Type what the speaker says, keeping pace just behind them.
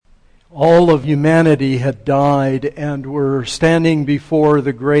All of humanity had died and were standing before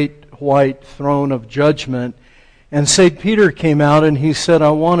the great white throne of judgment. And St. Peter came out and he said, I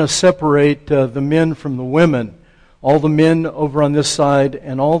want to separate the men from the women. All the men over on this side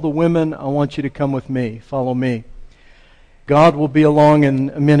and all the women, I want you to come with me. Follow me. God will be along in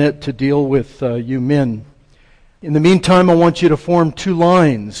a minute to deal with you men. In the meantime, I want you to form two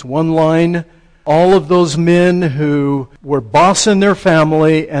lines. One line, all of those men who were bossing their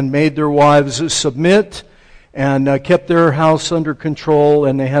family and made their wives submit and kept their house under control,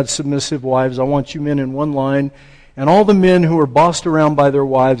 and they had submissive wives. I want you men in one line. And all the men who were bossed around by their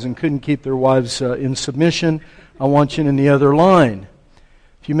wives and couldn't keep their wives in submission, I want you in the other line.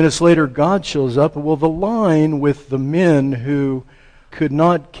 A few minutes later, God shows up. Well, the line with the men who could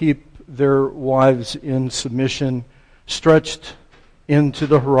not keep their wives in submission stretched into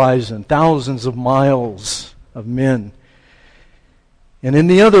the horizon, thousands of miles of men. And in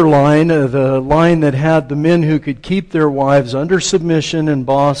the other line, the line that had the men who could keep their wives under submission and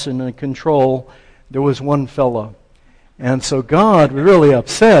boss and control, there was one fellow. And so God was really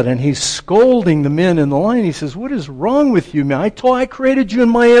upset, and he's scolding the men in the line. He says, what is wrong with you, man? I created you in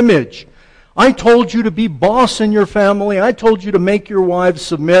my image. I told you to be boss in your family. I told you to make your wives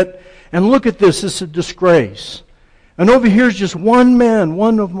submit. And look at this. This is a disgrace. And over here's just one man,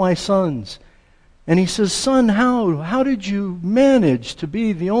 one of my sons. And he says, son, how did you manage to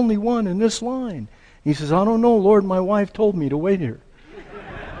be the only one in this line? He says, I don't know, Lord. My wife told me to wait here.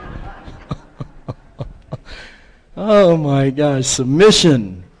 Oh my gosh,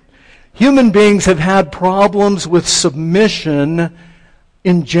 submission. Human beings have had problems with submission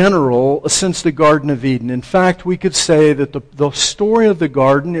in general since the Garden of Eden. In fact, we could say that the story of the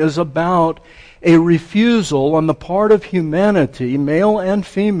garden is about a refusal on the part of humanity, male and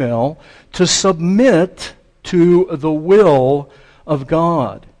female, to submit to the will of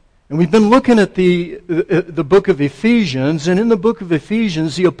God. And we've been looking at the book of Ephesians, and in the book of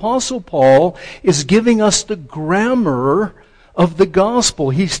Ephesians, the Apostle Paul is giving us the grammar of the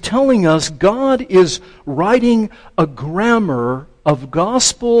gospel. He's telling us God is writing a grammar of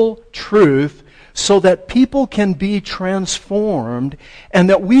gospel truth so that people can be transformed, and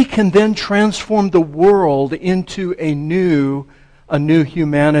that we can then transform the world into a new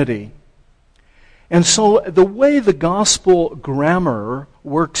humanity. And so the way the gospel grammar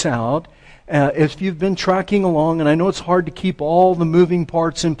works out, if you've been tracking along, and I know it's hard to keep all the moving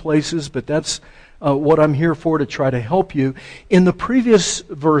parts in places, but that's what I'm here for, to try to help you. In the previous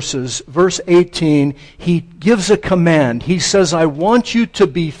verses, verse 18, he gives a command. He says, I want you to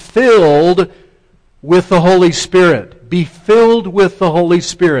be filled with the Holy Spirit. Be filled with the Holy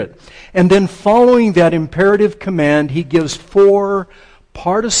Spirit. And then following that imperative command, he gives 4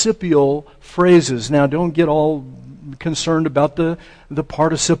 participial phrases. Now, don't get all concerned about the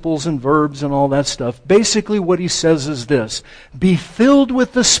participles and verbs and all that stuff. Basically, what he says is this: be filled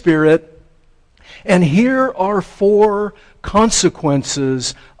with the Spirit, and here are 4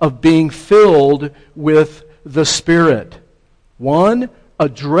 consequences of being filled with the Spirit. 1,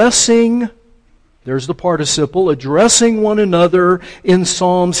 addressing, there's the participle, addressing one another in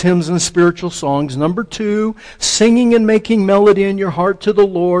psalms, hymns, and spiritual songs. Number 2, singing and making melody in your heart to the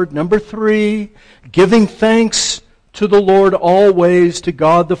Lord. Number 3, giving thanks to the Lord always, to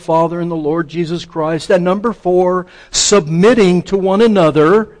God the Father and the Lord Jesus Christ. And number 4, submitting to one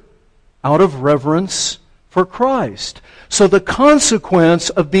another out of reverence for Christ. So the consequence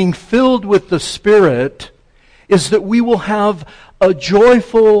of being filled with the Spirit is that we will have a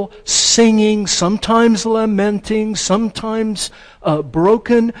joyful singing, sometimes lamenting, sometimes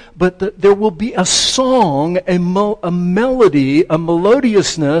broken, but there will be a song, a melody, a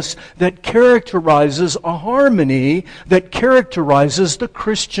melodiousness that characterizes a harmony that characterizes the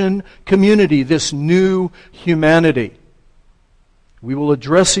Christian community, this new humanity. We will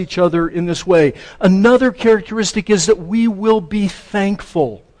address each other in this way. Another characteristic is that we will be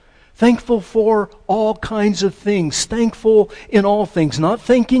thankful. Thankful for all kinds of things. Thankful in all things. Not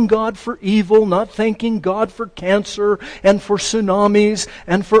thanking God for evil. Not thanking God for cancer and for tsunamis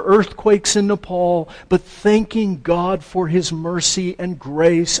and for earthquakes in Nepal. But thanking God for His mercy and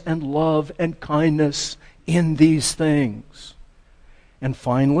grace and love and kindness in these things. And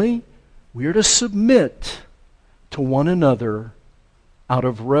finally, we are to submit to one another out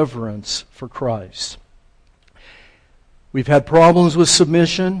of reverence for Christ. We've had problems with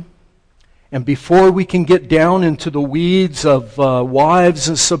submission. And before we can get down into the weeds of wives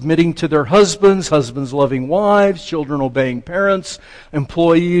and submitting to their husbands, husbands loving wives, children obeying parents,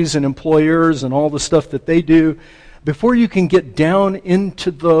 employees and employers and all the stuff that they do, before you can get down into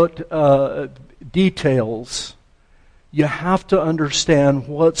the details, you have to understand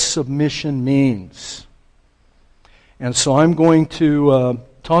what submission means. And so I'm going to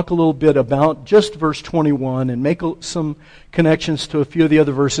talk a little bit about just verse 21 and make some connections to a few of the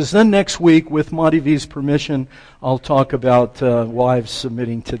other verses. Then next week, with Monty V's permission, I'll talk about wives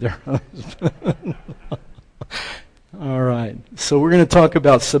submitting to their husbands. All right. So we're going to talk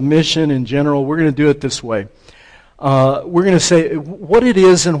about submission in general. We're going to do it this way. We're going to say what it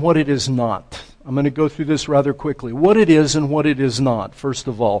is and what it is not. I'm going to go through this rather quickly. What it is and what it is not, first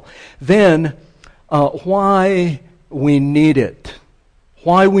of all. Then, why we need it.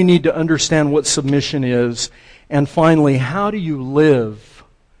 Why we need to understand what submission is. And finally, how do you live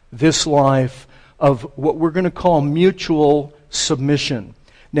this life of what we're going to call mutual submission?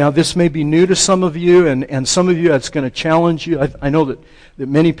 Now, this may be new to some of you, and some of you, it's going to challenge you. I know that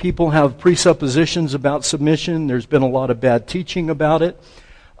many people have presuppositions about submission. There's been a lot of bad teaching about it.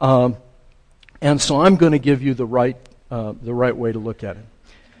 And so I'm going to give you the right way to look at it.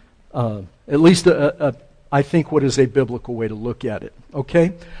 At least, I think, what is a biblical way to look at it.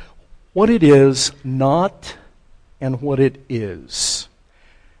 Okay? What it is not and what it is.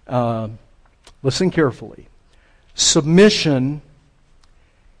 Listen carefully. Submission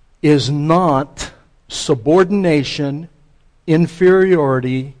is not subordination,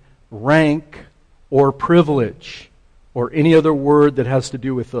 inferiority, rank, or privilege, or any other word that has to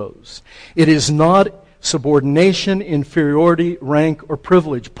do with those. It is not subordination, inferiority, rank, or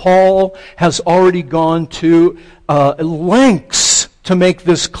privilege. Paul has already gone to lengths to make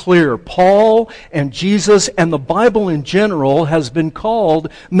this clear. Paul and Jesus and the Bible in general has been called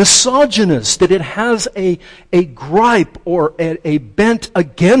misogynist, that it has a gripe or a bent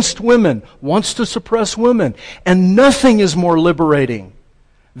against women, wants to suppress women. And nothing is more liberating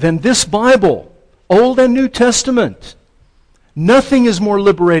than this Bible, Old and New Testament. Nothing is more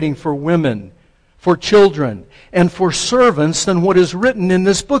liberating for women, for children, and for servants than what is written in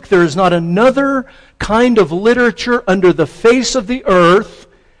this book. There is not another kind of literature under the face of the earth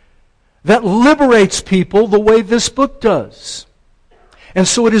that liberates people the way this book does. And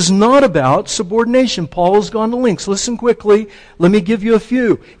so it is not about subordination. Paul has gone to lengths. Listen quickly. Let me give you a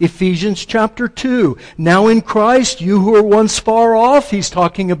few. Ephesians chapter 2. Now in Christ, you who were once far off, he's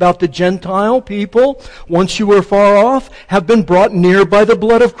talking about the Gentile people, once you were far off, have been brought near by the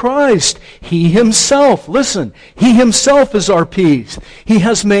blood of Christ. He himself, listen, he himself is our peace. He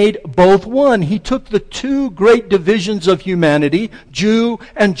has made both one. He took the two great divisions of humanity, Jew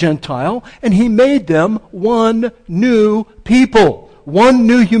and Gentile, and he made them one new people. One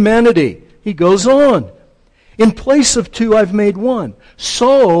new humanity. He goes on. In place of two, I've made one.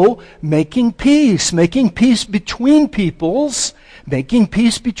 So, making peace between peoples, making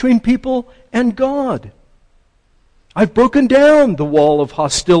peace between people and God. I've broken down the wall of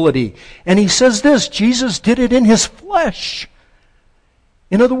hostility. And he says this, Jesus did it in his flesh.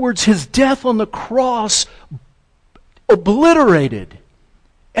 In other words, his death on the cross obliterated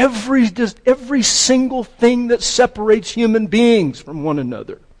every single thing that separates human beings from one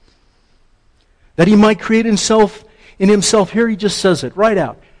another. That he might create in himself, here he just says it right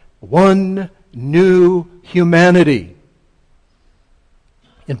out, one new humanity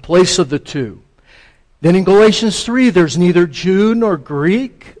in place of the two. Then in Galatians 3, there's neither Jew nor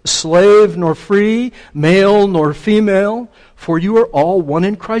Greek, slave nor free, male nor female, for you are all one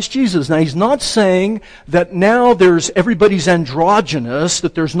in Christ Jesus. Now he's not saying that now everybody's androgynous,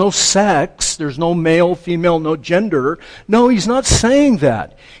 that there's no sex, there's no male, female, no gender. No, he's not saying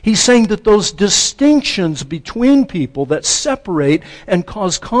that. He's saying that those distinctions between people that separate and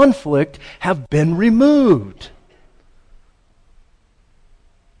cause conflict have been removed.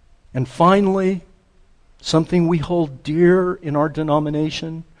 And finally, something we hold dear in our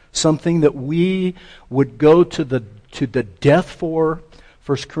denomination, something that we would go to the death for,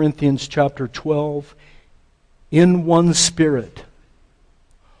 1 Corinthians chapter 12, in one Spirit.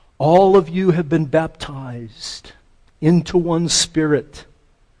 All of you have been baptized into one Spirit.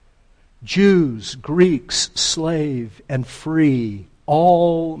 Jews, Greeks, slave, and free,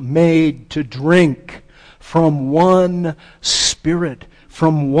 all made to drink from one Spirit.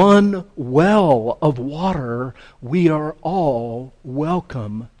 From one well of water, we are all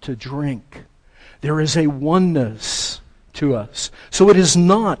welcome to drink. There is a oneness to us. So it is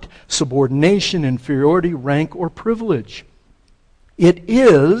not subordination, inferiority, rank, or privilege. It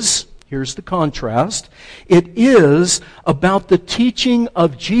is, here's the contrast, it is about the teaching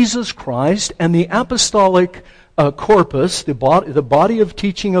of Jesus Christ and the apostolic corpus, the body of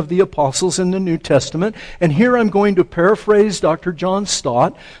teaching of the apostles in the New Testament. And here I'm going to paraphrase Dr. John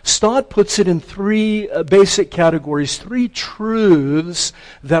Stott. Stott puts it in three basic categories, three truths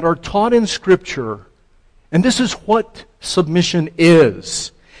that are taught in Scripture And this is what submission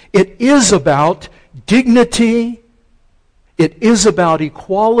is. It is about dignity, it is about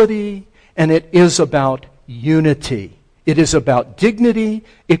equality, and it is about unity. It is about dignity,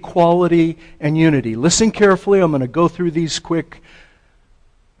 equality, and unity. Listen carefully. I'm going to go through these quick.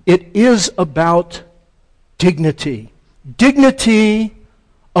 It is about dignity. Dignity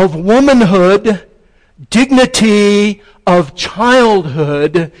of womanhood, dignity of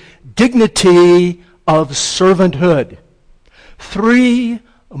childhood, dignity of servanthood. Three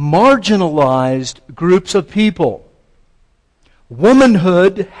marginalized groups of people.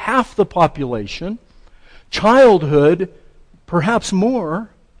 Womanhood, half the population. Childhood, perhaps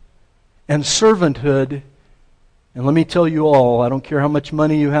more. And servanthood, and let me tell you all, I don't care how much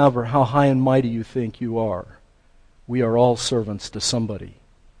money you have or how high and mighty you think you are. We are all servants to somebody.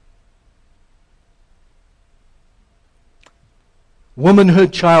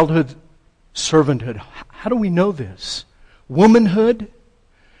 Womanhood, childhood, servanthood. How do we know this? Womanhood,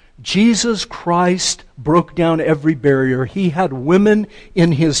 Jesus Christ broke down every barrier. He had women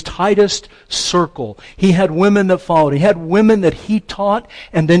in His tightest circle. He had women that followed. He had women that He taught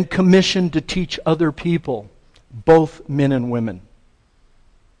and then commissioned to teach other people, both men and women.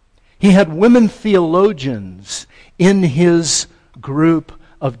 He had women theologians in His group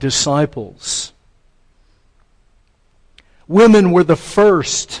of disciples. Women were the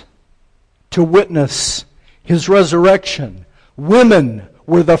first to witness His resurrection. Women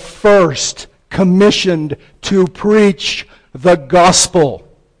were the first commissioned to preach the gospel.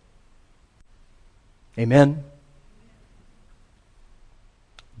 Amen?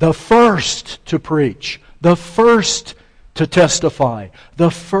 The first to preach, the first to testify,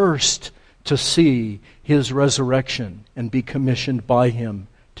 the first to see His resurrection and be commissioned by Him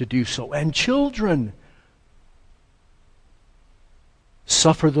to do so. And children,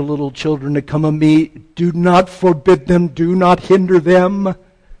 suffer the little children to come to me. Do not forbid them. Do not hinder them.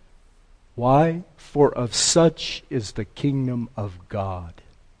 Why? For of such is the kingdom of God.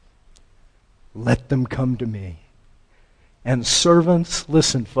 Let them come to me. And servants,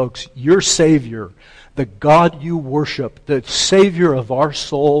 listen folks, your Savior, the God you worship, the Savior of our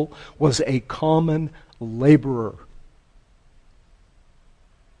soul, was a common laborer.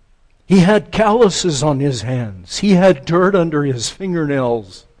 He had calluses on His hands. He had dirt under His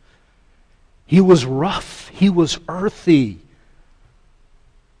fingernails. He was rough. He was earthy.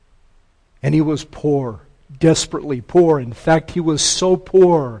 And He was poor, desperately poor. In fact, He was so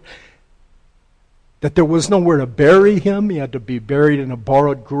poor that there was nowhere to bury Him. He had to be buried in a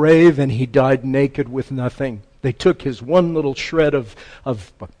borrowed grave, and He died naked with nothing. They took His one little shred of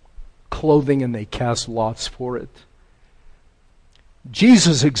clothing and they cast lots for it.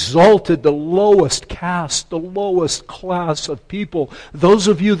 Jesus exalted the lowest caste, the lowest class of people. Those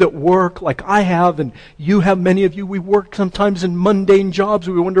of you that work like I have, and you have, many of you, we work sometimes in mundane jobs.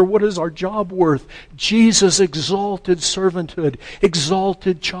 We wonder, what is our job worth? Jesus exalted servanthood,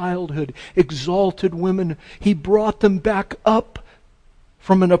 exalted childhood, exalted women. He brought them back up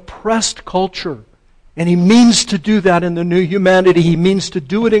from an oppressed culture. And He means to do that in the new humanity. He means to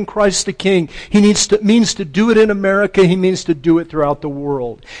do it in Christ the King. He means to do it in America. He means to do it throughout the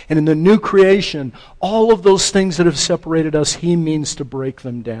world. And in the new creation, all of those things that have separated us, He means to break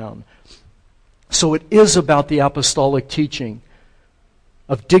them down. So it is about the apostolic teaching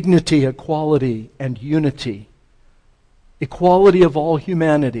of dignity, equality, and unity. Equality of all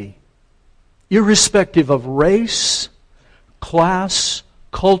humanity, irrespective of race, class,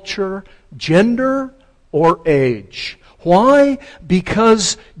 culture, gender, or age. Why?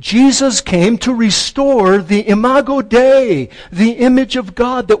 Because Jesus came to restore the imago Dei, the image of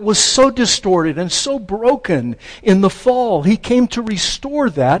God that was so distorted and so broken in the fall. He came to restore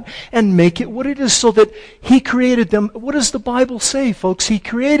that and make it what it is, so that He created them. What does the Bible say, folks? He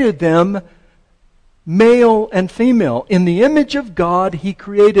created them male and female. In the image of God, He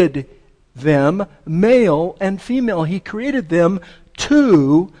created them male and female. He created them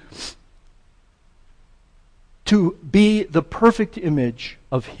to be the perfect image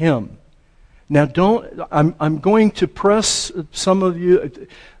of Him. Now I'm going to press some of you.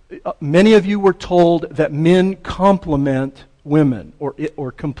 Many of you were told that men complement women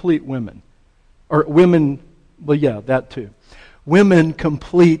or complete women. Or women, well yeah, that too. Women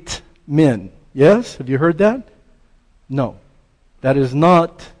complete men. Yes? Have you heard that? No. That is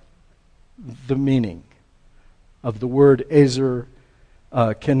not the meaning of the word ezer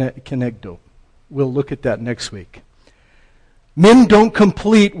kenegdo. We'll look at that next week. Men don't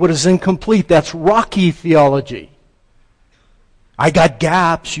complete what is incomplete. That's rocky theology. I got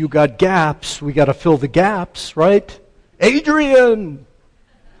gaps, you got gaps. We got to fill the gaps, right? Adrian!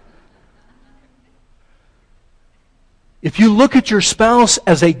 If you look at your spouse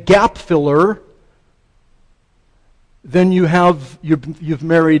as a gap filler, then you've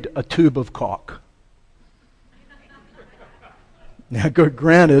married a tube of caulk. Now,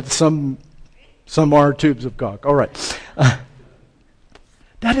 granted, some are tubes of caulk. All right.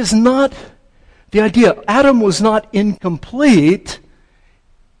 That is not the idea. Adam was not incomplete,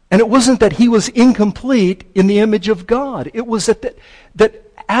 and it wasn't that he was incomplete in the image of God. It was that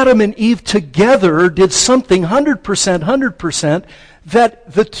Adam and Eve together did something 100%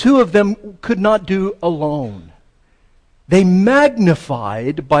 that the two of them could not do alone. They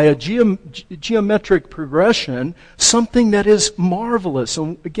magnified by a geometric progression something that is marvelous.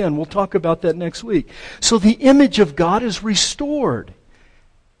 And again, we'll talk about that next week. So the image of God is restored.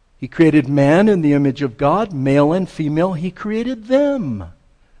 He created man in the image of God, male and female. He created them,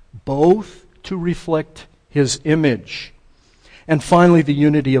 both to reflect His image. And finally, the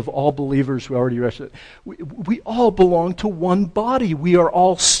unity of all believers. We already read it. We all belong to one body. We are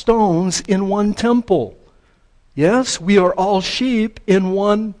all stones in one temple. Yes, we are all sheep in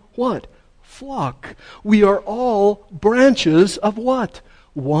one, what? Flock. We are all branches of what?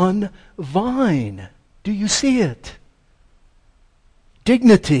 One vine. Do you see it?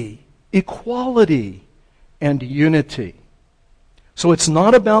 Dignity, equality, and unity. So it's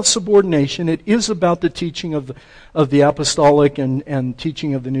not about subordination. It is about the teaching of the apostolic and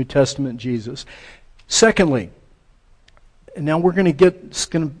teaching of the New Testament Jesus. Secondly, and now we're going to get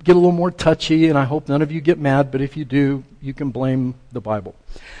a little more touchy, and I hope none of you get mad, but if you do, you can blame the Bible.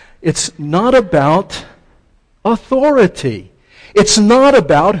 It's not about authority. It's not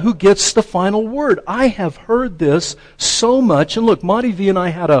about who gets the final word. I have heard this so much. And look, Monty V and I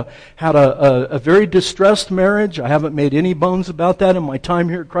had a very distressed marriage. I haven't made any bones about that in my time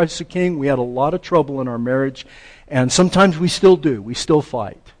here at Christ the King. We had a lot of trouble in our marriage. And sometimes we still do. We still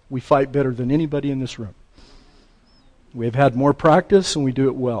fight. We fight better than anybody in this room. We've had more practice and we do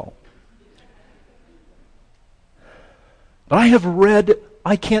it well. But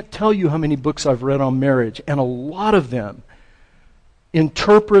I can't tell you how many books I've read on marriage, and a lot of them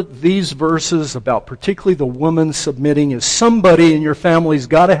interpret these verses about particularly the woman submitting as somebody in your family's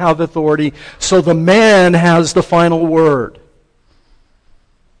got to have authority, so the man has the final word.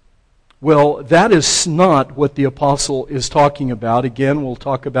 Well, that is not what the apostle is talking about. Again, we'll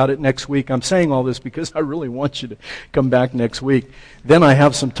talk about it next week. I'm saying all this because I really want you to come back next week. Then I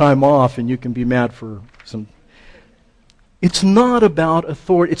have some time off and you can be mad for some. It's not about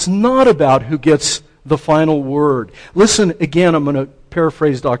authority. It's not about who gets the final word. Listen, again, I'm going to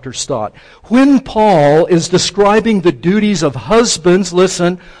paraphrase Dr. Stott. When Paul is describing the duties of husbands,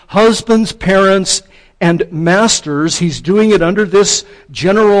 listen, husbands, parents, and masters, he's doing it under this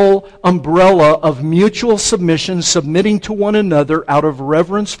general umbrella of mutual submission, submitting to one another out of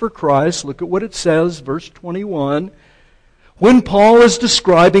reverence for Christ. Look at what it says, verse 21. When Paul is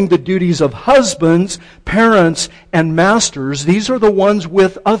describing the duties of husbands, parents, and masters, these are the ones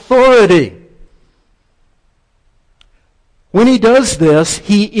with authority. When he does this,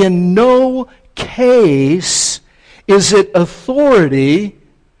 he in no case is it authority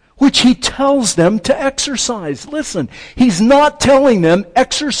which he tells them to exercise. Listen, he's not telling them,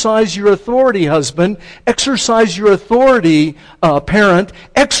 exercise your authority, husband, exercise your authority, parent,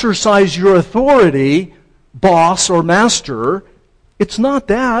 exercise your authority, boss or master. It's not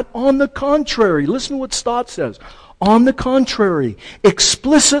that. On the contrary, listen to what Stott says. On the contrary,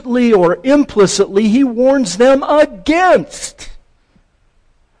 explicitly or implicitly, he warns them against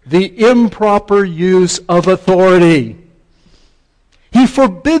the improper use of authority. He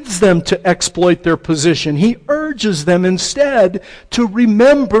forbids them to exploit their position. He urges them instead to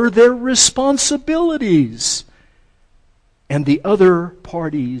remember their responsibilities and the other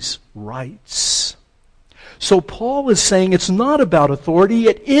party's rights. So Paul is saying it's not about authority,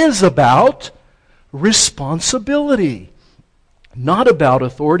 it is about responsibility. Not about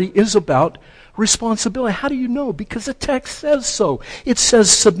authority, is about responsibility. How do you know? Because the text says so. It says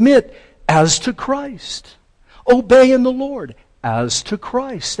submit as to Christ. Obey in the Lord as to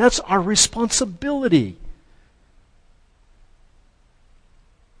Christ. That's our responsibility.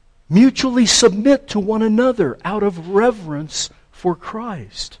 Mutually submit to one another out of reverence for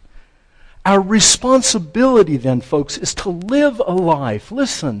Christ. Our responsibility then, folks, is to live a life,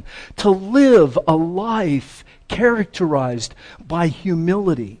 listen, to live a life characterized by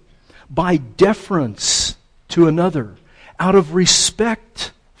humility, by deference to another, out of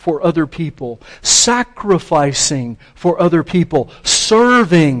respect for other people, sacrificing for other people,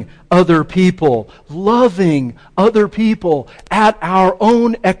 serving other people, loving other people at our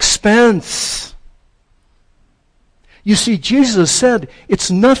own expense. You see, Jesus said, it's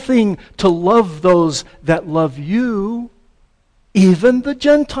nothing to love those that love you. Even the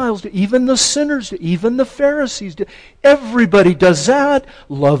Gentiles do, even the sinners do, even the Pharisees do. Everybody does that.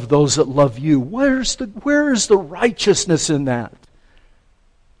 Love those that love you. Where is the righteousness in that?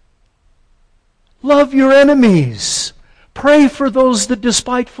 Love your enemies. Pray for those that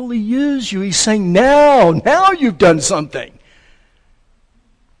despitefully use you. He's saying, now you've done something.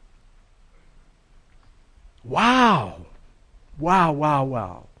 Wow.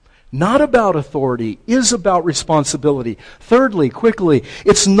 Wow. Not about authority, is about responsibility. Thirdly, quickly,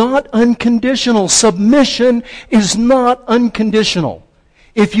 it's not unconditional. Submission is not unconditional.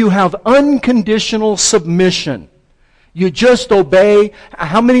 If you have unconditional submission, you just obey.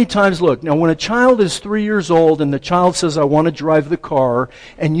 How many times, look, now when a child is 3 years old and the child says, I want to drive the car,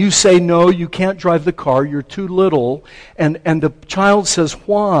 and you say, no, you can't drive the car, you're too little, and the child says,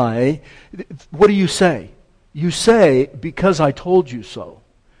 why? What do you say? You say, because I told you so.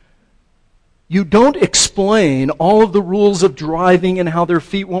 You don't explain all of the rules of driving and how their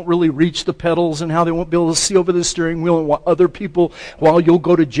feet won't really reach the pedals and how they won't be able to see over the steering wheel and what other people, while you'll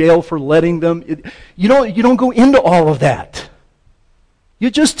go to jail for letting them. You don't go into all of that. You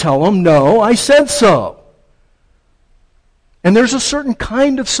just tell them, no, I said so. And there's a certain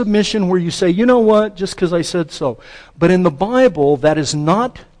kind of submission where you say, you know what, just because I said so. But in the Bible, that is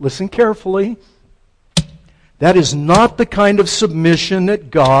not, listen carefully, that is not the kind of submission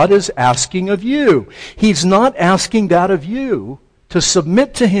that God is asking of you. He's not asking that of you to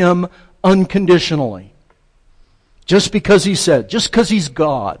submit to Him unconditionally. Just because He said, just because He's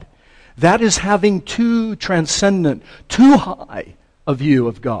God. That is having too transcendent, too high a view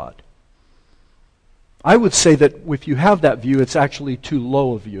of God. I would say that if you have that view, it's actually too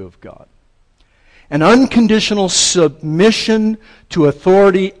low a view of God. An unconditional submission to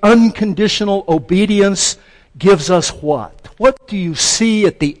authority, unconditional obedience gives us what? What do you see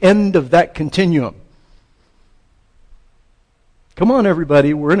at the end of that continuum? Come on,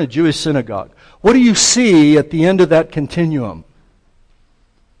 everybody, we're in a Jewish synagogue. What do you see at the end of that continuum?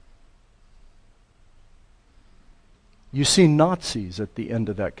 You see Nazis at the end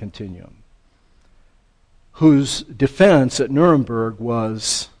of that continuum, whose defense at Nuremberg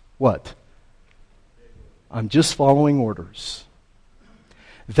was what? I'm just following orders.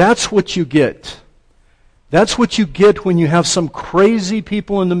 That's what you get. That's what you get when you have some crazy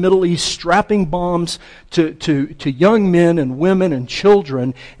people in the Middle East strapping bombs to young men and women and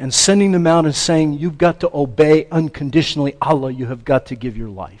children and sending them out and saying, you've got to obey unconditionally Allah, you have got to give your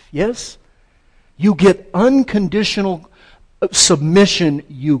life. Yes? You get unconditional submission,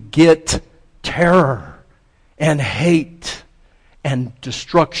 you get terror and hate and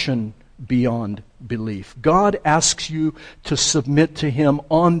destruction beyond belief. God asks you to submit to Him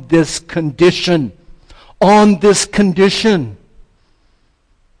on this condition. On this condition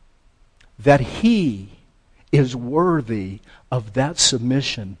that He is worthy of that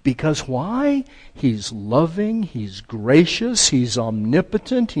submission. Because why? He's loving, He's gracious, He's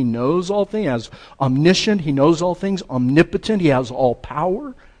omnipotent, He knows all things, omniscient, He knows all things, omnipotent, He has all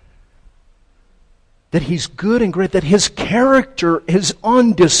power. That He's good and great, that His character is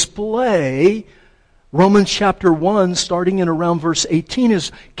on display. Romans chapter 1, starting in around verse 18,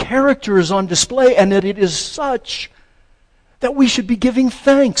 His character is on display, and that it is such that we should be giving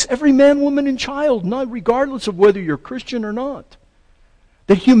thanks, every man, woman, and child, not regardless of whether you're Christian or not.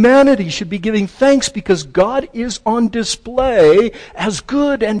 That humanity should be giving thanks because God is on display as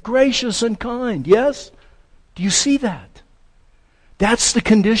good and gracious and kind. Yes? Do you see that? That's the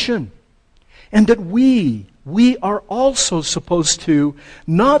condition. And that we are also supposed to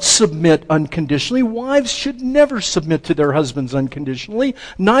not submit unconditionally. Wives should never submit to their husbands unconditionally.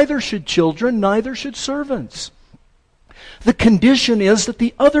 Neither should children, neither should servants. The condition is that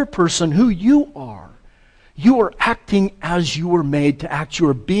the other person, who you are acting as you were made to act. You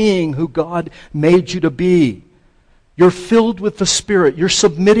are being who God made you to be. You're filled with the Spirit. You're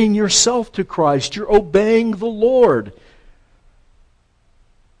submitting yourself to Christ. You're obeying the Lord.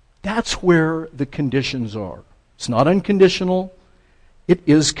 That's where the conditions are. It's not unconditional. It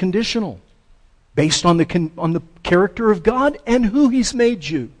is conditional. Based on the character of God and who He's made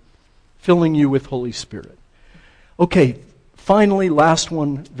you. Filling you with Holy Spirit. Okay, finally, last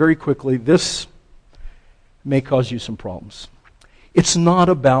one, very quickly. This may cause you some problems. It's not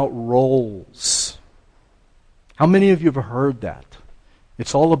about roles. How many of you have heard that?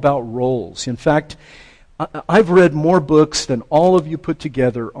 It's all about roles. In fact, I've read more books than all of you put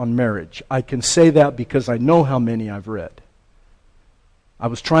together on marriage. I can say that because I know how many I've read. I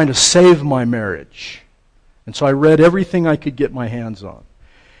was trying to save my marriage. And so I read everything I could get my hands on.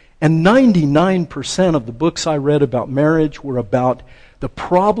 And 99% of the books I read about marriage were about the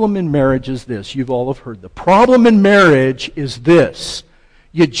problem in marriage is this. You've all have heard. The problem in marriage is this.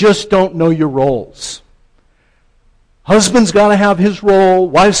 You just don't know your roles. Husband's got to have his role.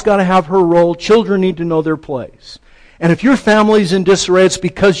 Wife's got to have her role. Children need to know their place. And if your family's in disarray, it's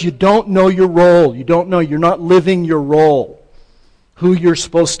because you don't know your role. You don't know. You're not living your role. Who you're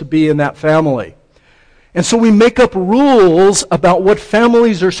supposed to be in that family. And so we make up rules about what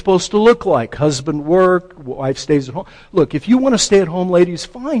families are supposed to look like. Husband work, wife stays at home. Look, if you want to stay at home, ladies,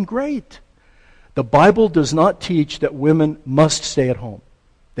 fine, great. The Bible does not teach that women must stay at home.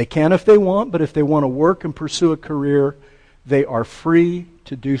 They can if they want, but if they want to work and pursue a career, they are free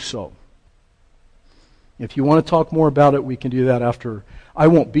to do so. If you want to talk more about it, we can do that after. I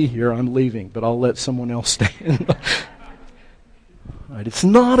won't be here, I'm leaving, but I'll let someone else stay in. Right, it's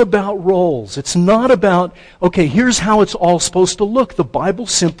not about roles. It's not about, okay, here's how it's all supposed to look. The Bible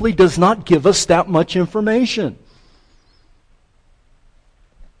simply does not give us that much information.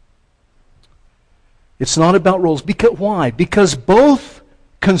 It's not about roles. Why? Because both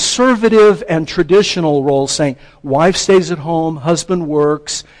conservative and traditional roles, saying wife stays at home, husband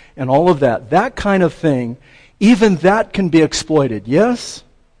works, and all of that kind of thing, even that can be exploited. Yes?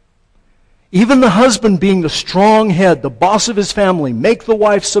 Even the husband being the strong head, the boss of his family, make the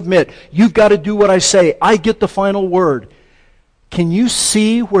wife submit. You've got to do what I say. I get the final word. Can you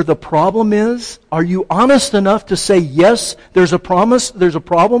see where the problem is? Are you honest enough to say, yes, there's a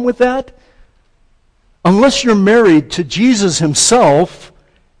problem with that? Unless you're married to Jesus himself,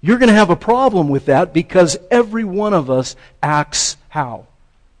 you're going to have a problem with that because every one of us acts how?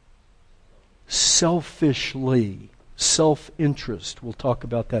 Selfishly. Self-interest. We'll talk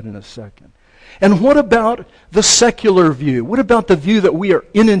about that in a second. And what about the secular view? What about the view that we are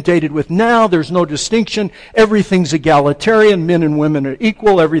inundated with now? There's no distinction. Everything's egalitarian. Men and women are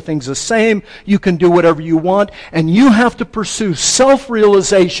equal. Everything's the same. You can do whatever you want. And you have to pursue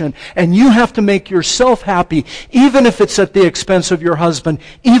self-realization. And you have to make yourself happy, even if it's at the expense of your husband,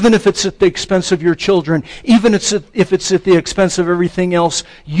 even if it's at the expense of your children, even if it's at the expense of everything else.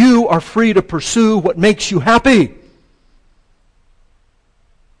 You are free to pursue what makes you happy.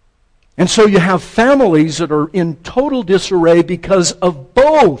 And so you have families that are in total disarray because of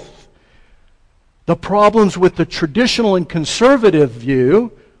both the problems with the traditional and conservative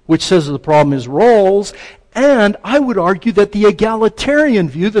view, which says the problem is roles, and I would argue that the egalitarian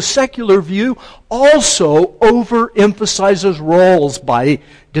view, the secular view, also overemphasizes roles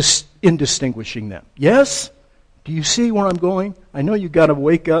in distinguishing them. Yes? Do you see where I'm going? I know you've got to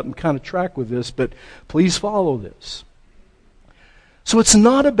wake up and kind of track with this, but please follow this. So it's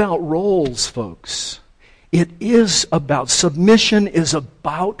not about roles, folks. It is about, submission is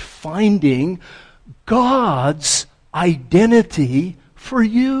about finding God's identity for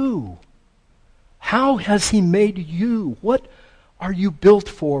you. How has He made you? What are you built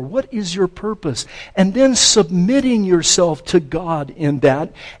for? What is your purpose? And then submitting yourself to God in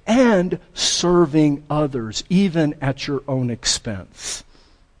that and serving others, even at your own expense.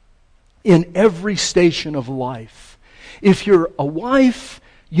 In every station of life. If you're a wife,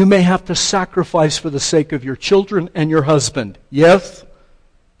 you may have to sacrifice for the sake of your children and your husband. Yes?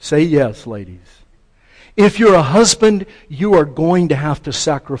 Say yes, ladies. If you're a husband, you are going to have to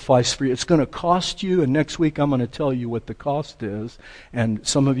sacrifice for you. It's going to cost you, and next week I'm going to tell you what the cost is, and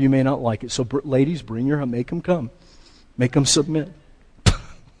some of you may not like it. So ladies, make them come. Make them submit.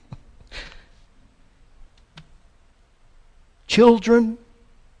 Children,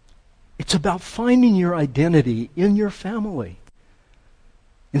 it's about finding your identity in your family.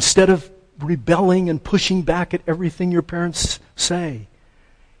 Instead of rebelling and pushing back at everything your parents say.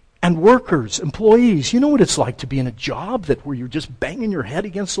 And workers, employees, you know what it's like to be in a job where you're just banging your head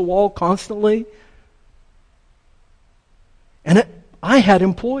against the wall constantly? And I had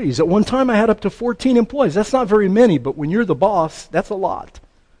employees. At one time I had up to 14 employees. That's not very many, but when you're the boss, that's a lot.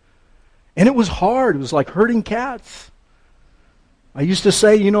 And it was hard. It was like herding cats. I used to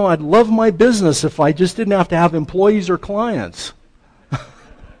say, I'd love my business if I just didn't have to have employees or clients.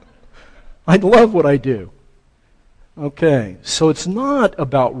 I'd love what I do. Okay, so it's not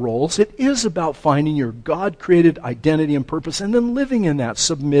about roles. It is about finding your God-created identity and purpose and then living in that,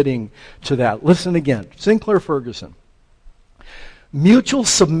 submitting to that. Listen again. Sinclair Ferguson. Mutual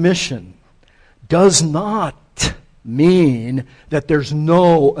submission does not mean that there's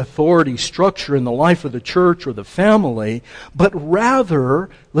no authority structure in the life of the church or the family, but rather,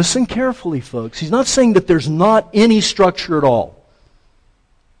 listen carefully, folks, he's not saying that there's not any structure at all.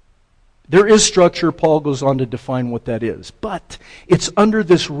 There is structure. Paul goes on to define what that is. But it's under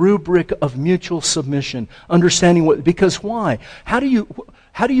this rubric of mutual submission, understanding because why?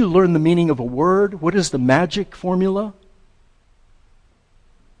 How do you learn the meaning of a word? What is the magic formula?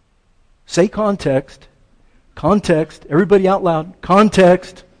 Say context. Context. Everybody out loud.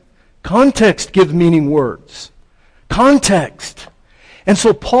 Context. Context gives meaning words. Context. And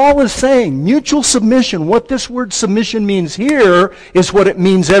so Paul is saying mutual submission, what this word submission means here is what it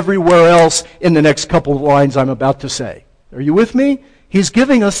means everywhere else in the next couple of lines I'm about to say. Are you with me? He's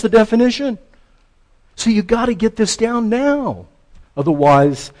giving us the definition. So you've got to get this down now.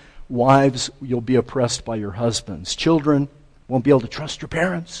 Otherwise, wives, you'll be oppressed by your husbands. Children won't be able to trust your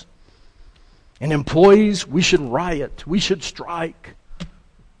parents. And employees, we should riot. We should strike.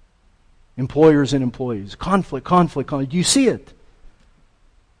 Employers and employees. Conflict. Do you see it?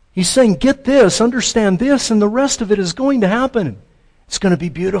 He's saying, get this, understand this, and the rest of it is going to happen. It's going to be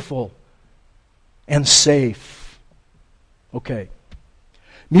beautiful and safe. Okay.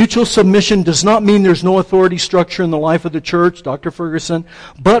 Mutual submission does not mean there's no authority structure in the life of the church, Dr. Ferguson,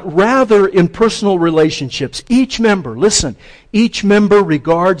 but rather in personal relationships. Each member, listen, each member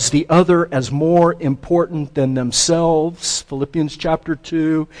regards the other as more important than themselves, Philippians chapter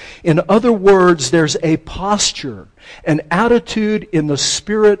 2. In other words, there's a posture, an attitude in the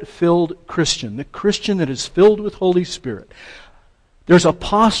Spirit-filled Christian, the Christian that is filled with Holy Spirit. There's a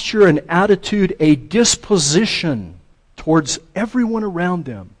posture, an attitude, a disposition towards everyone around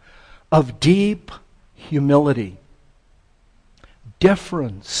them of deep humility,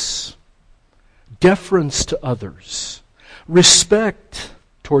 deference to others, respect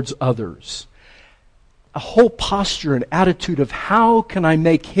towards others, a whole posture and attitude of how can I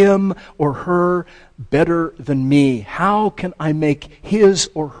make him or her better than me? How can I make his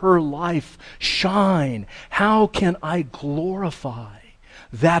or her life shine? How can I glorify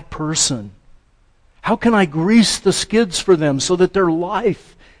that person? How can I grease the skids for them so that their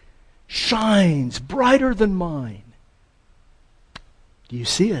life shines brighter than mine? Do you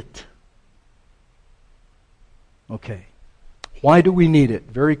see it? Okay. Why do we need it?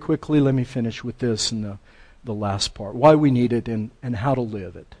 Very quickly, let me finish with this in the last part. Why we need it and how to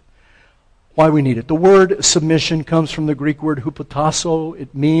live it. Why we need it. The word submission comes from the Greek word hupotasso.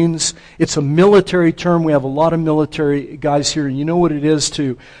 It means, it's a military term. We have a lot of military guys here. You know what it is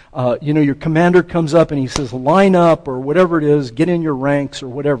to, your commander comes up and he says, line up, or whatever it is, get in your ranks, or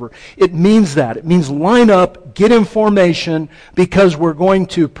whatever. It means that. It means line up, get in formation, because we're going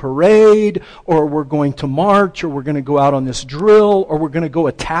to parade, or we're going to march, or we're going to go out on this drill, or we're going to go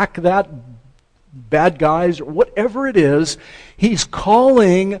attack that bad guys, or whatever it is. He's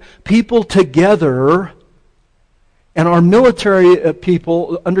calling people together, and our military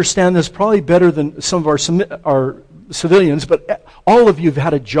people understand this probably better than some of our civilians, but all of you have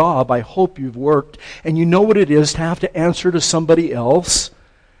had a job, I hope you've worked, and you know what it is to have to answer to somebody else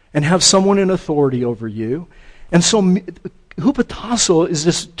and have someone in authority over you. And so hupotasso is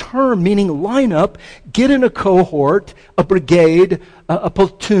this term meaning line up, get in a cohort, a brigade, a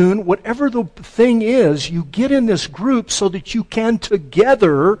platoon, whatever the thing is, you get in this group so that you can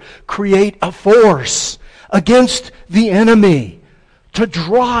together create a force against the enemy, to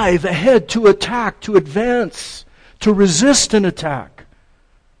drive ahead, to attack, to advance, to resist an attack,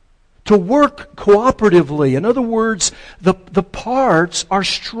 to work cooperatively. In other words, the parts are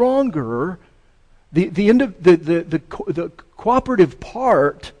stronger. The cooperative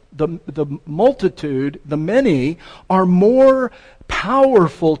part, the multitude, the many, are more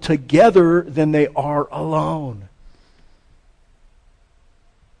powerful together than they are alone.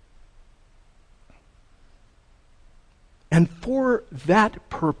 And for that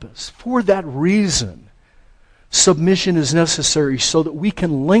purpose, for that reason, submission is necessary so that we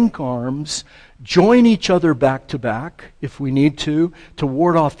can link arms, join each other back to back, if we need to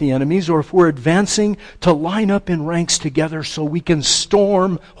ward off the enemies, or if we're advancing, to line up in ranks together so we can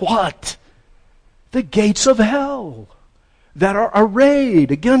storm what? The gates of hell that are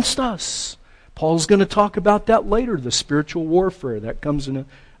arrayed against us. Paul's going to talk about that later, the spiritual warfare. That comes in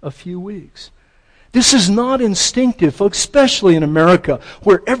a few weeks. This is not instinctive, folks, especially in America,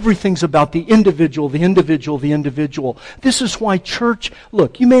 where everything's about the individual, the individual, the individual. This is why church,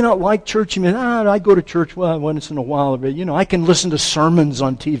 look, you may not like church. You may, I go to church once in a while. I can listen to sermons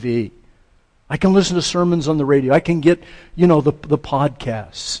on TV. I can listen to sermons on the radio. I can get, the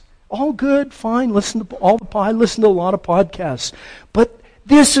podcasts. All good, fine. I listen to a lot of podcasts. But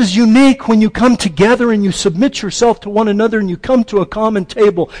this is unique when you come together and you submit yourself to one another and you come to a common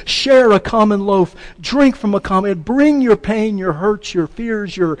table, share a common loaf, drink from a common, bring your pain, your hurts, your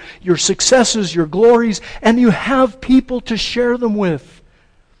fears, your successes, your glories, and you have people to share them with.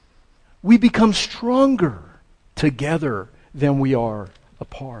 We become stronger together than we are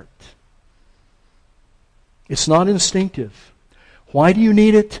apart. It's not instinctive. Why do you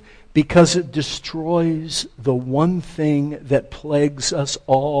need it? Because it destroys the one thing that plagues us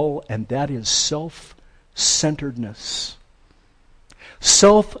all, and that is self-centeredness.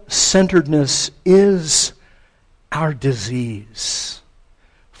 Self-centeredness is our disease.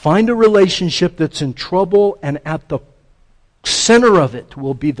 Find a relationship that's in trouble, and at the center of it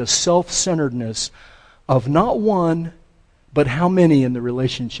will be the self-centeredness of not one, but how many in the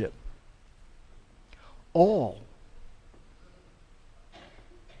relationship? All.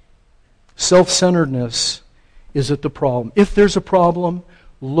 Self-centeredness is at the problem. If there's a problem,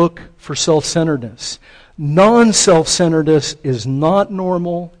 look for self-centeredness. Non-self-centeredness is not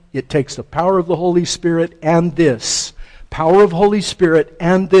normal. It takes the power of the Holy Spirit and this. Power of Holy Spirit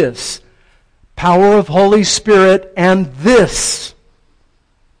and this. Power of Holy Spirit and this.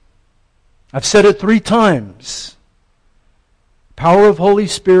 I've said it 3 times. Power of Holy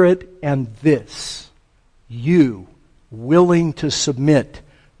Spirit and this. You willing to submit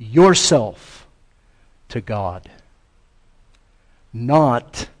yourself to God,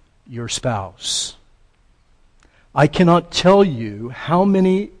 not your spouse. I cannot tell you how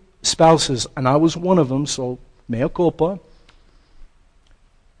many spouses, and I was one of them, so mea culpa.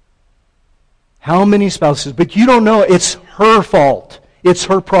 How many spouses? But you don't know, it's her fault. It's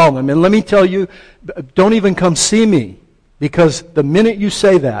her problem. And let me tell you, don't even come see me, because the minute you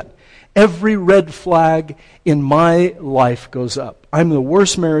say that, every red flag in my life goes up. I'm the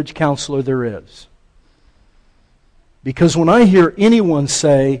worst marriage counselor there is. Because when I hear anyone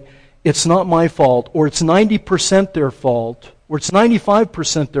say, it's not my fault, or it's 90% their fault, or it's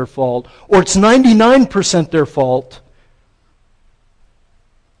 95% their fault, or it's 99% their fault,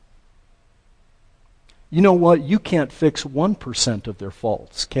 you know what? You can't fix 1% of their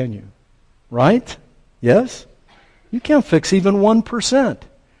faults, can you? Right? Yes? You can't fix even 1%.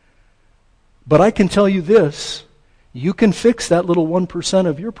 But I can tell you this, you can fix that little 1%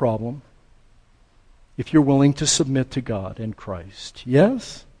 of your problem if you're willing to submit to God and Christ.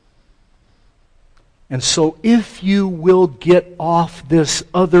 Yes? And so if you will get off this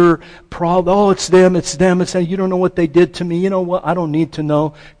other problem, oh, it's them, you don't know what they did to me. You know what? I don't need to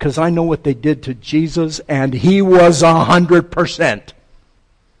know, because I know what they did to Jesus, and He was 100%.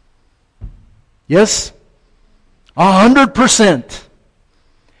 Yes? 100%.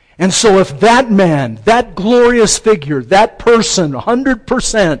 And so if that man, that glorious figure, that person,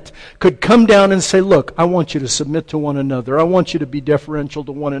 100%, could come down and say, look, I want you to submit to one another. I want you to be deferential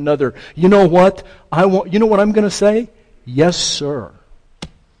to one another. You know what? You know what I'm going to say? Yes, sir.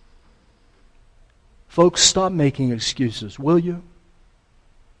 Folks, stop making excuses, will you?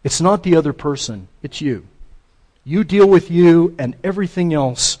 It's not the other person. It's you. You deal with you, and everything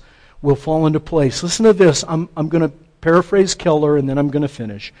else will fall into place. Listen to this. I'm going to paraphrase Keller, and then I'm going to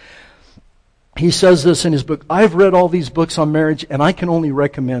finish. He says this in his book. I've read all these books on marriage, and I can only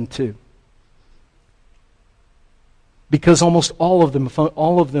recommend 2. Because almost all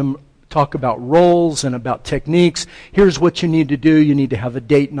of them talk about roles and about techniques. Here's what you need to do. You need to have a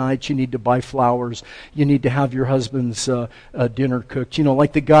date night. You need to buy flowers. You need to have your husband's dinner cooked. You know,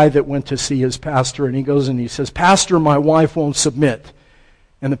 like the guy that went to see his pastor, and he goes and he says, Pastor, my wife won't submit.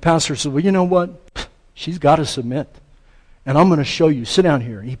 And the pastor says, well, you know what? She's got to submit. And I'm going to show you. Sit down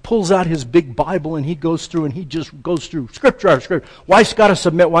here. He pulls out his big Bible, and he goes through, and he just goes through scripture after scripture. Wife's got to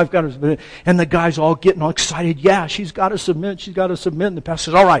submit. Wife got to submit. And the guy's all getting all excited. Yeah, she's got to submit. She's got to submit. And the pastor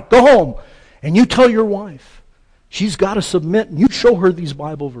says, all right, go home. And you tell your wife she's got to submit. And you show her these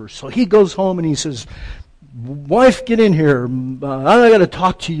Bible verses. So he goes home, and he says, wife, get in here. I got to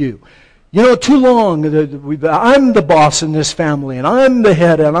talk to you. You know, too long, I'm the boss in this family, and I'm the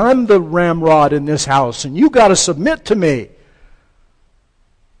head, and I'm the ramrod in this house, and you got to submit to me.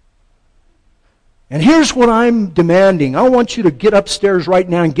 And here's what I'm demanding. I want you to get upstairs right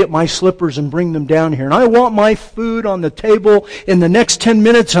now and get my slippers and bring them down here. And I want my food on the table in the next 10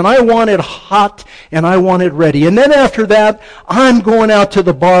 minutes, and I want it hot, and I want it ready. And then after that, I'm going out to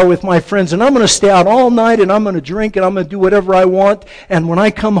the bar with my friends, and I'm going to stay out all night, and I'm going to drink, and I'm going to do whatever I want. And when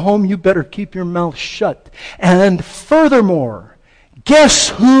I come home, you better keep your mouth shut. And furthermore, guess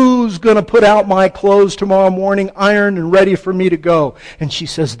who's going to put out my clothes tomorrow morning, ironed and ready for me to go? And she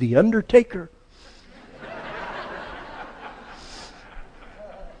says, the undertaker.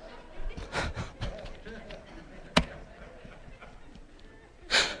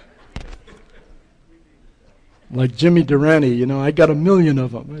 Like Jimmy Durante, you know, I got 1 million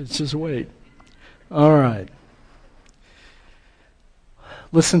of them. It's just wait. All right.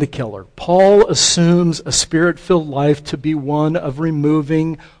 Listen to Keller. Paul assumes a spirit-filled life to be one of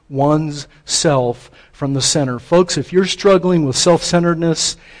removing one's self from the center. Folks, if you're struggling with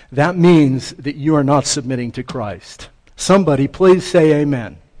self-centeredness, that means that you are not submitting to Christ. Somebody please say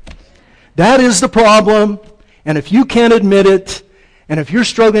amen. That is the problem. And if you can't admit it, and if you're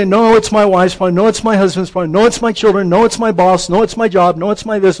struggling, no, it's my wife's problem, no, it's my husband's problem, no, it's my children, no, it's my boss, no, it's my job, no, it's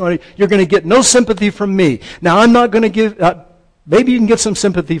my this, no, you're going to get no sympathy from me. Now, I'm not going to give, maybe you can get some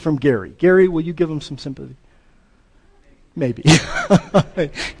sympathy from Gary. Gary, will you give him some sympathy? Maybe.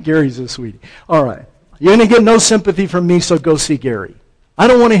 Gary's a sweetie. All right. You're going to get no sympathy from me, so go see Gary. I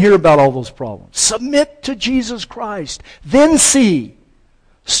don't want to hear about all those problems. Submit to Jesus Christ. Then see.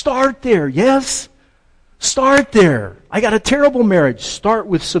 Start there, yes? Start there. I got a terrible marriage. Start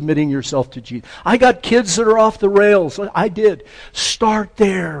with submitting yourself to Jesus. I got kids that are off the rails. I did. Start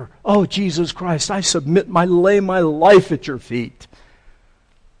there. Oh, Jesus Christ, I lay my life at your feet.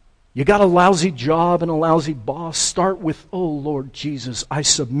 You got a lousy job and a lousy boss. Start with, oh, Lord Jesus, I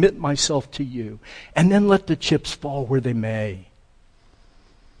submit myself to you. And then let the chips fall where they may.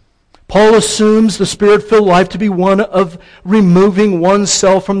 Paul assumes the Spirit-filled life to be one of removing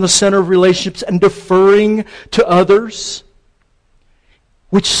oneself from the center of relationships and deferring to others,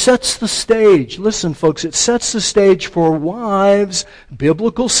 which sets the stage. Listen, folks, it sets the stage for wives'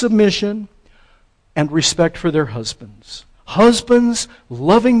 biblical submission and respect for their husbands. Husbands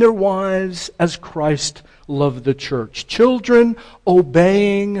loving their wives as Christ loved the church. Children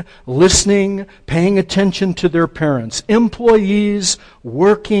obeying, listening, paying attention to their parents. Employees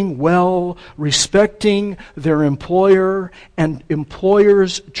working well, respecting their employer, and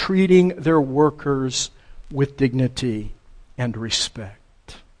employers treating their workers with dignity and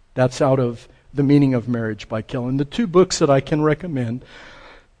respect. That's out of The Meaning of Marriage by Kellen. The two books that I can recommend,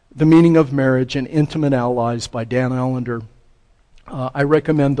 The Meaning of Marriage and Intimate Allies by Dan Allender. I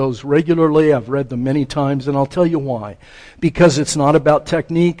recommend those regularly. I've read them many times, and I'll tell you why. Because it's not about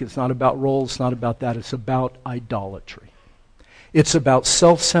technique, it's not about roles, it's not about that. It's about idolatry. It's about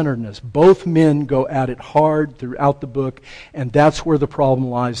self-centeredness. Both men go at it hard throughout the book, and that's where the problem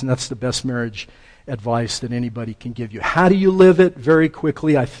lies, and that's the best marriage advice that anybody can give you. How do you live it? Very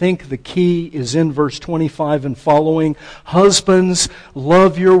quickly, I think the key is in verse 25 and following. Husbands,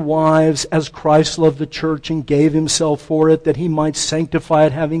 love your wives as Christ loved the church and gave himself for it, that he might sanctify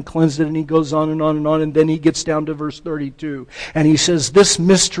it, having cleansed it. And he goes on and on and on, and then he gets down to verse 32. And he says, this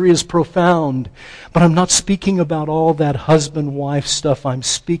mystery is profound, but I'm not speaking about all that husband-wife stuff. I'm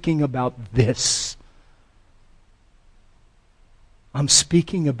speaking about this. I'm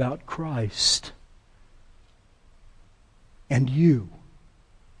speaking about Christ. And you,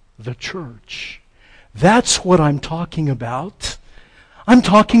 the church. That's what I'm talking about. I'm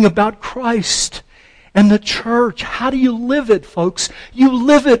talking about Christ and the church. How do you live it, folks? You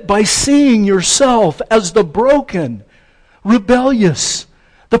live it by seeing yourself as the broken, rebellious,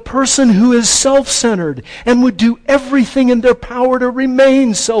 the person who is self-centered and would do everything in their power to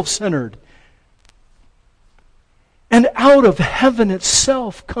remain self-centered. And out of heaven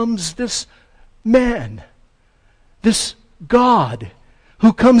itself comes this man, this God,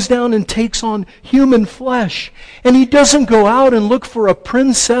 who comes down and takes on human flesh. And he doesn't go out and look for a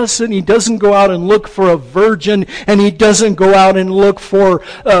princess, and he doesn't go out and look for a virgin, and he doesn't go out and look for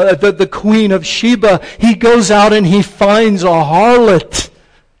the Queen of Sheba. He goes out and he finds a harlot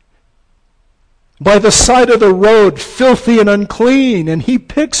by the side of the road, filthy and unclean, and he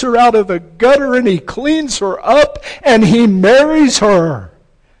picks her out of the gutter and he cleans her up and he marries her.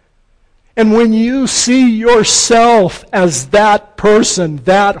 And when you see yourself as that person,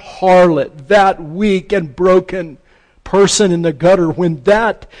 that harlot, that weak and broken person in the gutter, when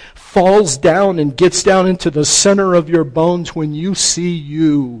that falls down and gets down into the center of your bones, when you see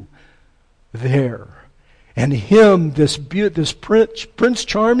you there, and him, this Prince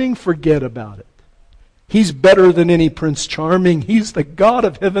Charming, forget about it. He's better than any Prince Charming. He's the God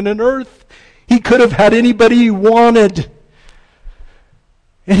of heaven and earth. He could have had anybody he wanted.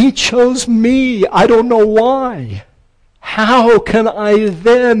 And he chose me. I don't know why. How can I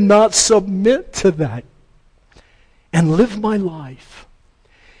then not submit to that and live my life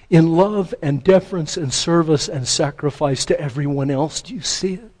in love and deference and service and sacrifice to everyone else? Do you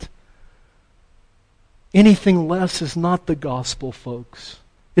see it? Anything less is not the gospel, folks.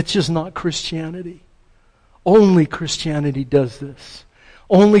 It's just not Christianity. Only Christianity does this.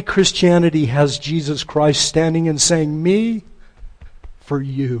 Only Christianity has Jesus Christ standing and saying, me for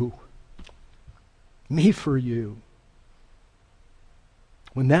you. Me for you.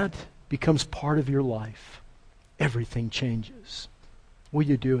 When that becomes part of your life, everything changes. Will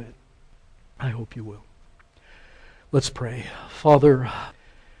you do it? I hope you will. Let's pray. Father,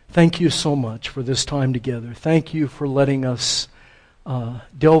 thank you so much for this time together. Thank you for letting us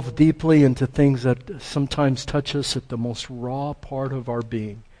delve deeply into things that sometimes touch us at the most raw part of our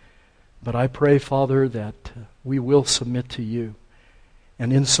being. But I pray, Father, that we will submit to you,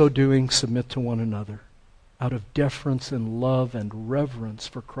 and in so doing, submit to one another, out of deference and love and reverence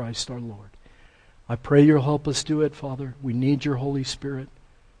for Christ our Lord. I pray you'll help us do it, Father. We need your Holy Spirit.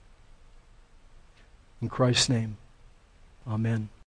 In Christ's name, amen.